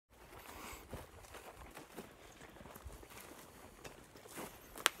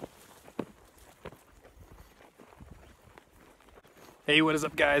Hey, what is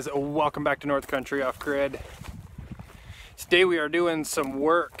up guys? Welcome back to North Country Off Grid. Today we are doing some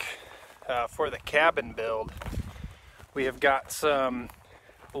work for the cabin build. We have got some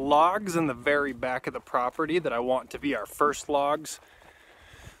logs in the very back of the property that I want to be our first logs,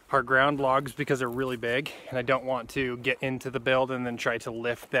 our ground logs, because they're really big and I don't want to get into the build and then try to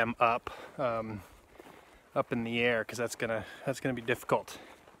lift them up in the air, because that's gonna be difficult.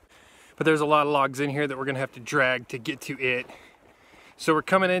 But there's a lot of logs in here that we're gonna have to drag to get to it. So we're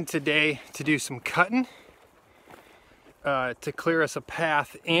coming in today to do some cutting to clear us a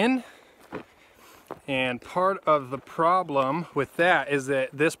path in. And part of the problem with that is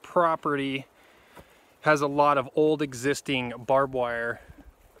that this property has a lot of old existing barbed wire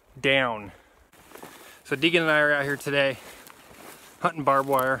down. So Deegan and I are out here today hunting barbed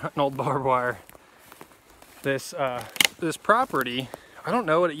wire, hunting old barbed wire. This property, I don't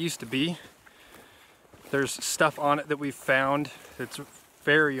know what it used to be. There's stuff on it that we've found that's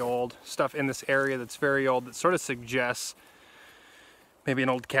very old, stuff in this area that's very old that sort of suggests maybe an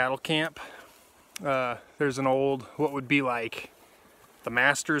old cattle camp. There's an old, what would be like the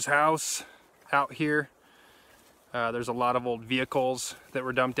master's house out here. There's a lot of old vehicles that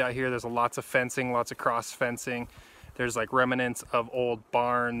were dumped out here. There's lots of fencing, lots of cross fencing. There's like remnants of old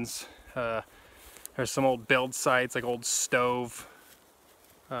barns. There's some old build sites, like old stove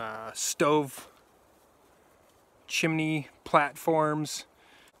chimney platforms.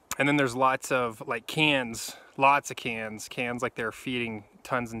 And then there's lots of like cans, lots of cans like they're feeding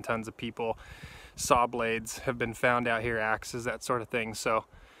tons and tons of people. Saw blades have been found out here, axes, that sort of thing. So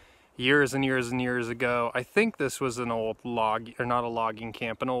years and years and years ago, I think this was an old log, or not a logging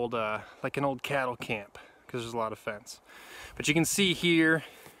camp, an old like an old cattle camp, because there's a lot of fence. But you can see here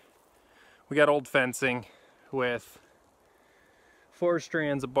we got old fencing with 4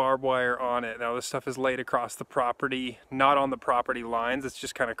 strands of barbed wire on it. Now this stuff is laid across the property, not on the property lines. It's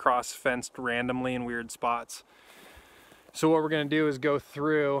just kind of cross-fenced randomly in weird spots. So what we're going to do is go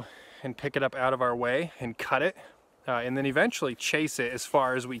through and pick it up out of our way and cut it, and then eventually chase it as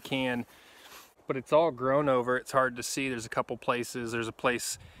far as we can. But it's all grown over. It's hard to see. There's a couple places. There's a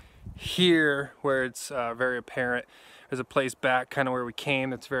place here where it's very apparent. There's a place back kind of where we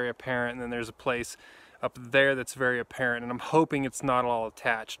came that's very apparent, and then there's a place up there that's very apparent, and I'm hoping it's not all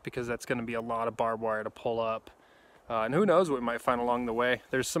attached, because that's going to be a lot of barbed wire to pull up. And who knows what we might find along the way.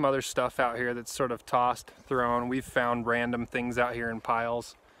 There's some other stuff out here that's sort of tossed, thrown. We've found random things out here in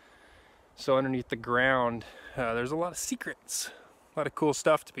piles. So underneath the ground, there's a lot of secrets, a lot of cool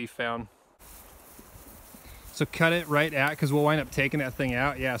stuff to be found. So cut it right at, because we'll wind up taking that thing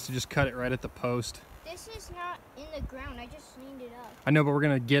out. Yeah, so just cut it right at the post. This is not in the ground, I just leaned it up. I know, but we're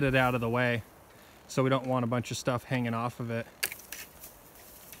going to get it out of the way, so we don't want a bunch of stuff hanging off of it.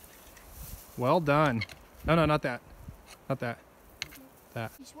 Well done. No, not that. Not that.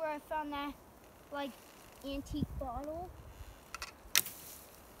 That. This is where I found that, like, antique bottle.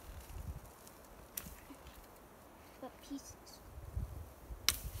 But pieces.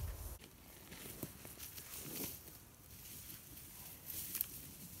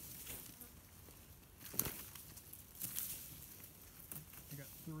 I got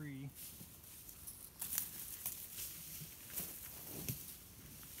 3.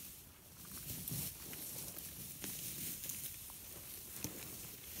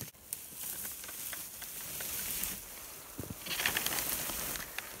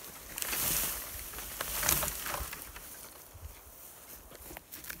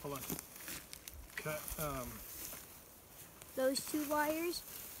 Hold on. Cut, Those 2 wires.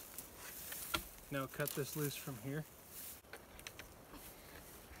 no, cut this loose from here.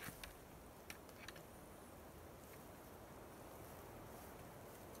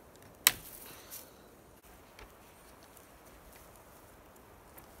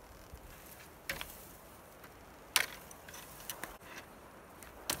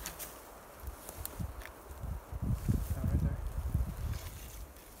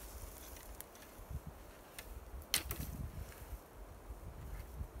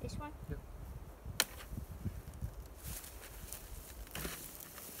 This one? Yep.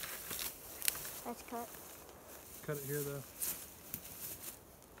 That's cut. Cut it here though.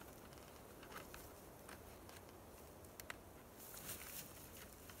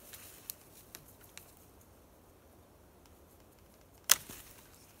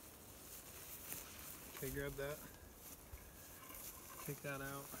 Okay, grab that. Take that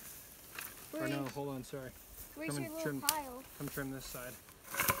out. Or no, hold on, sorry. Where's your little pile? Come trim this side.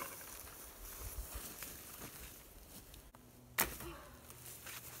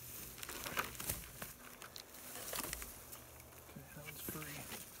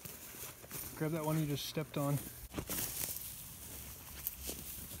 Grab that one you just stepped on.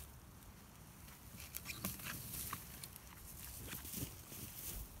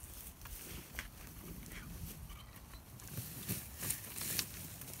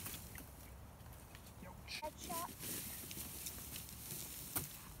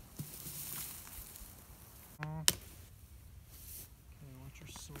 your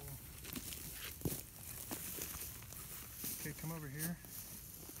soul. Okay, come over here.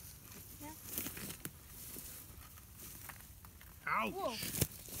 Yeah. Ouch! Whoa.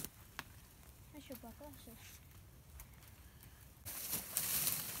 I should buck also.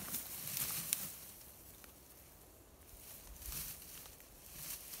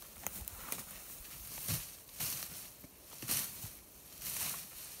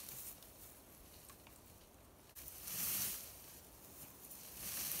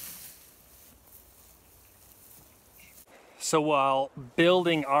 So while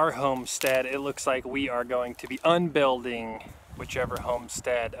building our homestead, it looks like we are going to be unbuilding whichever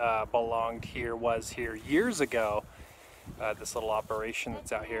homestead belonged here, was here years ago. This little operation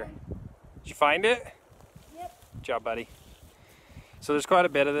that's out here. Did you find it? Yep. Good job, buddy. So there's quite a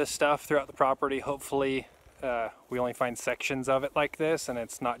bit of this stuff throughout the property. Hopefully we only find sections of it like this, and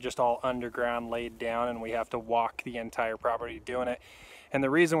it's not just all underground laid down and we have to walk the entire property doing it. And the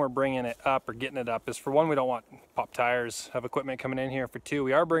reason we're bringing it up or getting it up is, for one, we don't want pop tires of equipment coming in here. For two,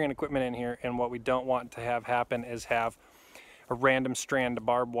 we are bringing equipment in here, and what we don't want to have happen is have a random strand of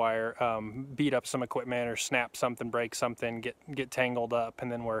barbed wire beat up some equipment or snap something, break something, get tangled up,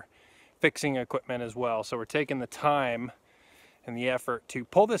 and then we're fixing equipment as well. So we're taking the time and the effort to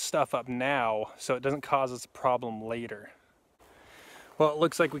pull this stuff up now so it doesn't cause us a problem later. Well, it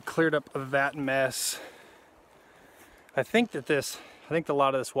looks like we cleared up that mess. I think a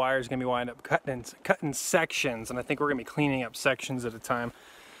lot of this wire is going to be wind up cut in sections, and I think we're going to be cleaning up sections at a time.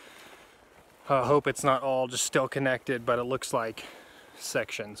 I hope it's not all just still connected, but it looks like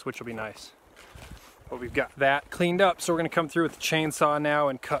sections, which will be nice. But we've got that cleaned up, so we're going to come through with the chainsaw now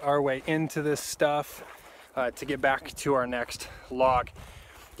and cut our way into this stuff to get back to our next log.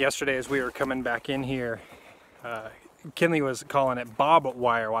 Yesterday, as we were coming back in here, Kinley was calling it bob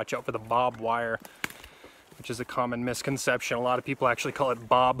wire. Watch out for the bob wire, which is a common misconception. A lot of people actually call it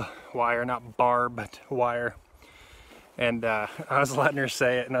bob wire, not barbed wire. And I was letting her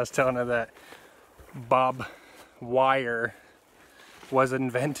say it, and I was telling her that bob wire was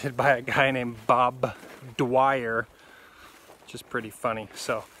invented by a guy named Bob Dwyer, which is pretty funny.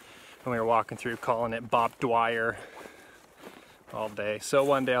 So when we were walking through, calling it Bob Dwyer all day. So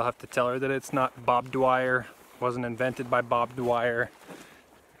one day I'll have to tell her that it's not Bob Dwyer, wasn't invented by Bob Dwyer.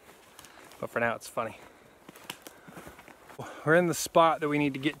 But for now, it's funny. We're in the spot that we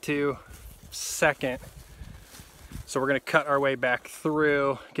need to get to second. So we're gonna cut our way back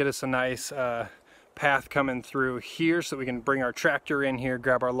through, get us a nice path coming through here so that we can bring our tractor in here,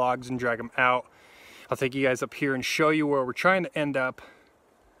 grab our logs and drag them out. I'll take you guys up here and show you where we're trying to end up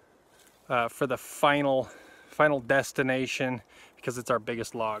for the final destination, because it's our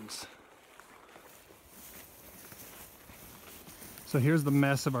biggest logs. So here's the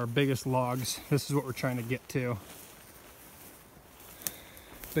mess of our biggest logs. This is what we're trying to get to.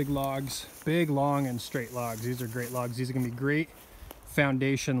 Big logs, big, long, and straight logs. These are great logs. These are gonna be great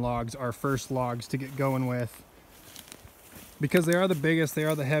foundation logs, our first logs to get going with, because they are the biggest, they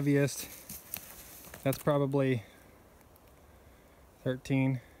are the heaviest. That's probably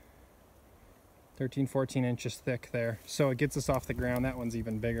 13, 14 inches thick there. So it gets us off the ground. That one's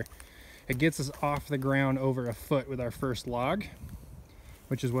even bigger. It gets us off the ground over a foot with our first log,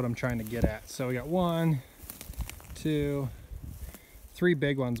 which is what I'm trying to get at. So we got 1, 2, 3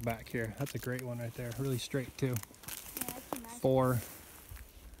 big ones back here. That's a great one right there. Really straight too. Yeah, that's nice. 4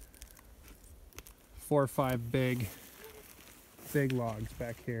 or 5 big logs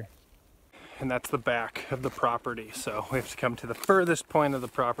back here. And that's the back of the property. So we have to come to the furthest point of the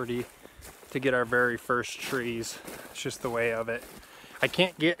property to get our very first trees. It's just the way of it. I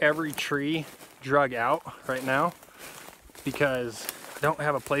can't get every tree drug out right now because I don't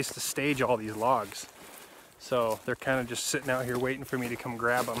have a place to stage all these logs. So they're kind of just sitting out here waiting for me to come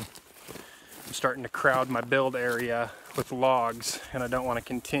grab them. I'm starting to crowd my build area with logs, and I don't want to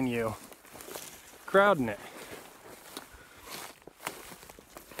continue crowding it.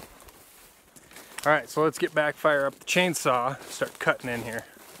 All right, so let's get back, fire up the chainsaw, start cutting in here.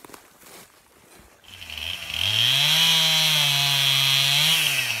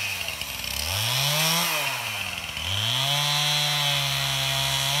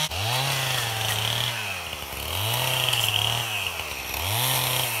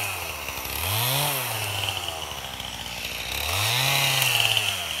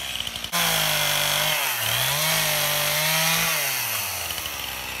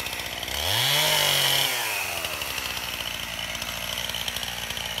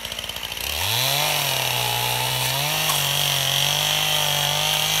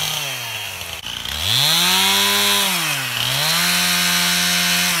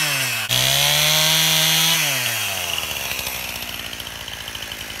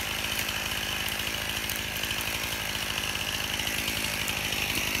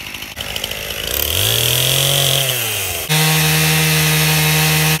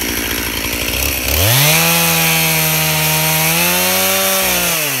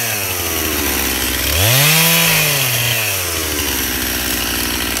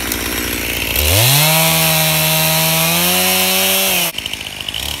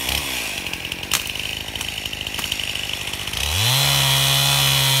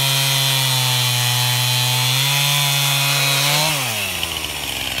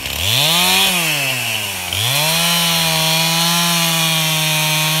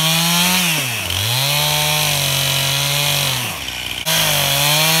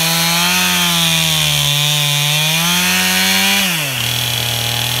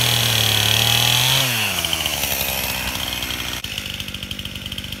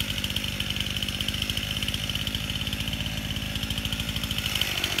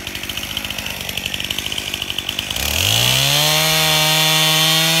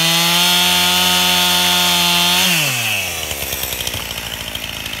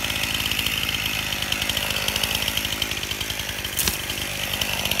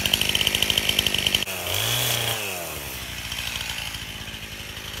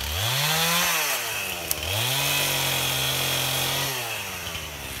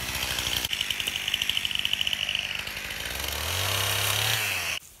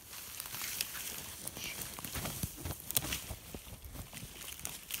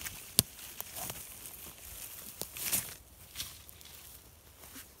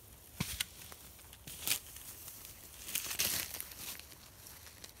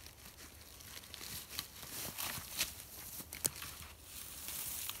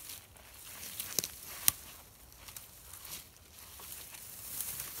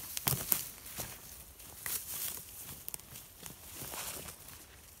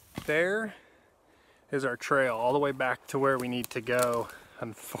 there is our trail all the way back to where we need to go.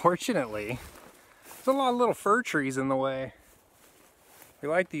 Unfortunately, there's a lot of little fir trees in the way. We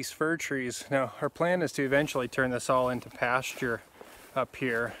like these fir trees. Now, our plan is to eventually turn this all into pasture up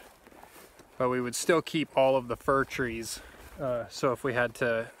here, but we would still keep all of the fir trees. So if we had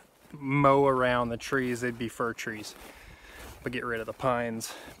to mow around the trees, they'd be fir trees, but get rid of the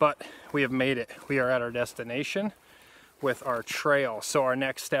pines. But we have made it. We are at our destination with our trail. So our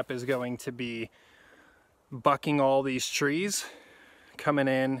next step is going to be bucking all these trees, coming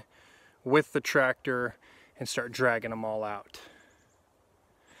in with the tractor and start dragging them all out.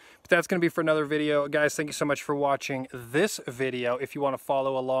 But that's going to be for another video. Guys, thank you so much for watching this video. If you want to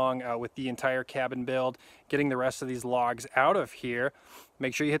follow along with the entire cabin build, getting the rest of these logs out of here,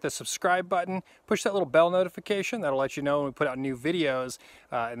 make sure you hit the subscribe button, push that little bell notification. That'll let you know when we put out new videos,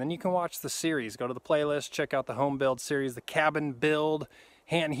 and then you can watch the series. Go to the playlist, check out the home build series, the cabin build,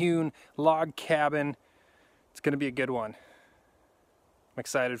 hand-hewn log cabin. It's going to be a good one. I'm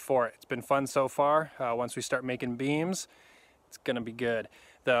excited for it. It's been fun so far. Once we start making beams, it's going to be good.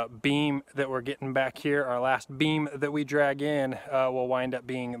 The beam that we're getting back here, our last beam that we drag in, will wind up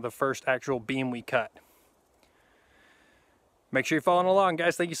being the first actual beam we cut. Make sure you're following along,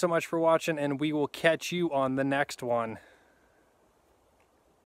 guys. Thank you so much for watching, and we will catch you on the next one.